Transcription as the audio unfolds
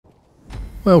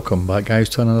Welcome back guys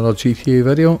to another GTA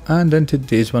video, and in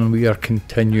today's one we are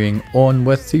continuing on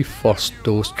with the first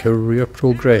dose career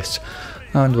progress,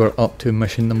 and we're up to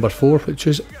mission number 4, which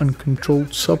is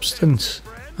Uncontrolled Substance.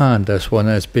 And this one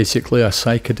is basically a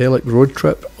psychedelic road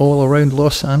trip all around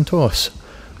Los Santos.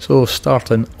 So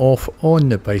starting off on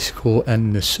the bicycle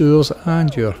in the sewers,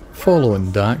 and you're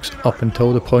following Dax up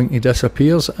until the point he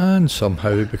disappears and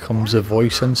somehow he becomes the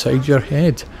voice inside your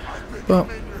head. But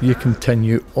you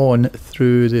continue on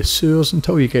through the sewers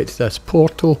until you get to this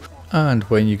portal, and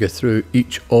when you go through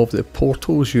each of the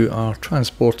portals you are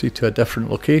transported to a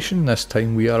different location. This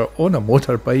time we are on a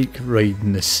motorbike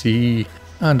riding the sea,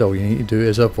 and all you need to do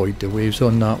is avoid the waves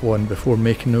on that one before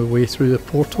making our way through the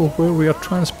portal, where we are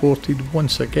transported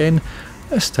once again,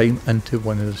 this time into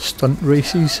one of the stunt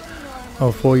races,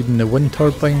 avoiding the wind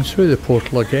turbines through the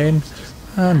portal again,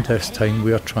 and this time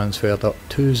we are transferred up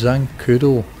to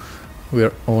Zancudo.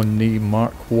 We're on the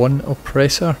Mark 1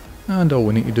 Oppressor, and all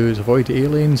we need to do is avoid the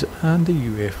aliens and the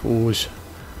UFOs.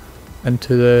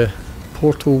 Into the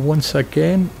portal once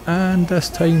again, and this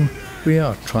time we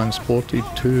are transported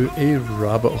to a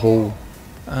rabbit hole,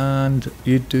 and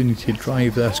you do need to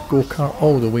drive this go-kart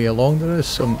all the way along. There is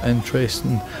some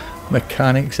interesting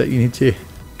mechanics that you need to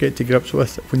get to grips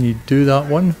with when you do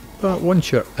that one, but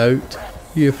once you're out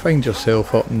you find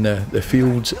yourself up in the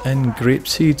fields in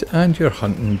Grapeseed, and you're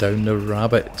hunting down the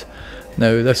rabbit.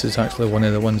 Now this is actually one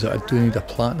of the ones that I do need a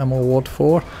platinum award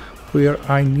for, where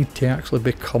I need to actually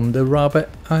become the rabbit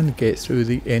and get through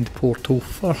the end portal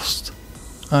first.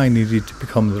 I needed to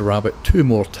become the rabbit 2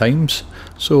 more times,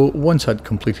 so once I'd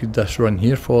completed this run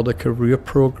here for the career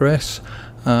progress,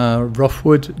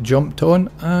 Roughwood jumped on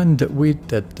and we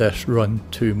did this run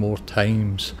 2 more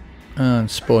times.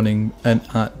 And spawning in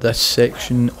at this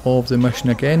section of the mission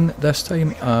again, this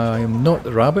time I am not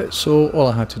the rabbit, so all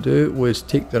I had to do was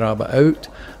take the rabbit out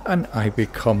and I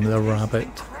become the rabbit.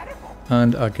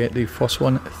 And I get the first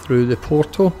one through the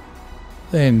portal.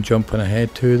 Then jumping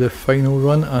ahead to the final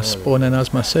run, I spawn in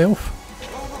as myself.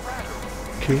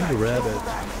 Kill the rabbit.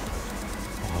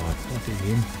 Oh, bloody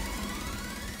game.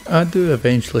 I do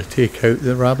eventually take out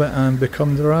the rabbit and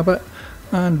become the rabbit,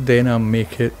 and then I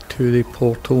make it to the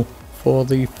portal for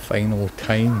the final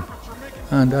time.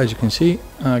 And as you can see,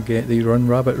 I get the Run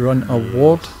Rabbit Run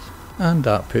award, and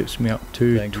that puts me up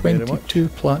to 22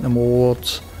 platinum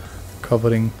awards,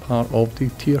 covering part of the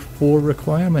tier 4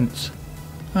 requirements.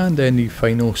 And then the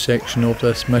final section of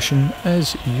this mission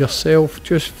is yourself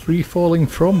just free falling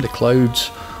from the clouds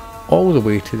all the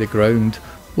way to the ground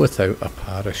without a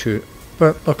parachute.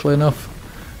 But luckily enough,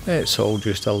 it's all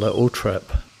just a little trip.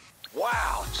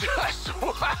 Wow, just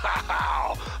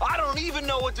wow! I don't even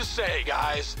know what to say,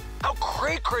 guys. How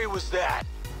cray-cray was that?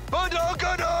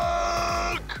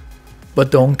 Badonka-donk!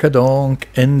 Badonka-donk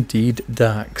indeed,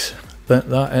 Dax.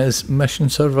 That is mission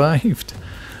survived.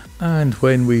 And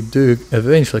when we do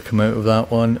eventually come out of that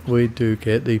one, we do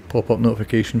get the pop-up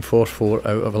notification for 4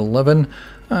 out of 11,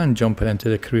 and jumping into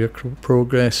the career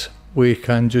progress, we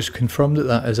can just confirm that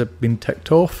that has been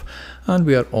ticked off, and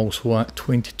we are also at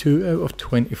 22 out of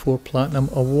 24 platinum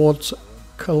awards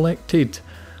collected.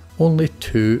 Only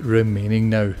 2 remaining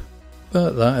now.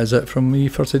 But that is it from me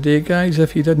for today guys.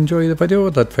 If you did enjoy the video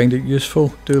or did find it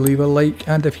useful, do leave a like,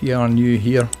 and if you are new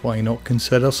here, why not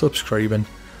consider subscribing.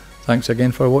 Thanks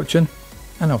again for watching,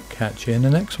 and I'll catch you in the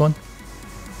next one.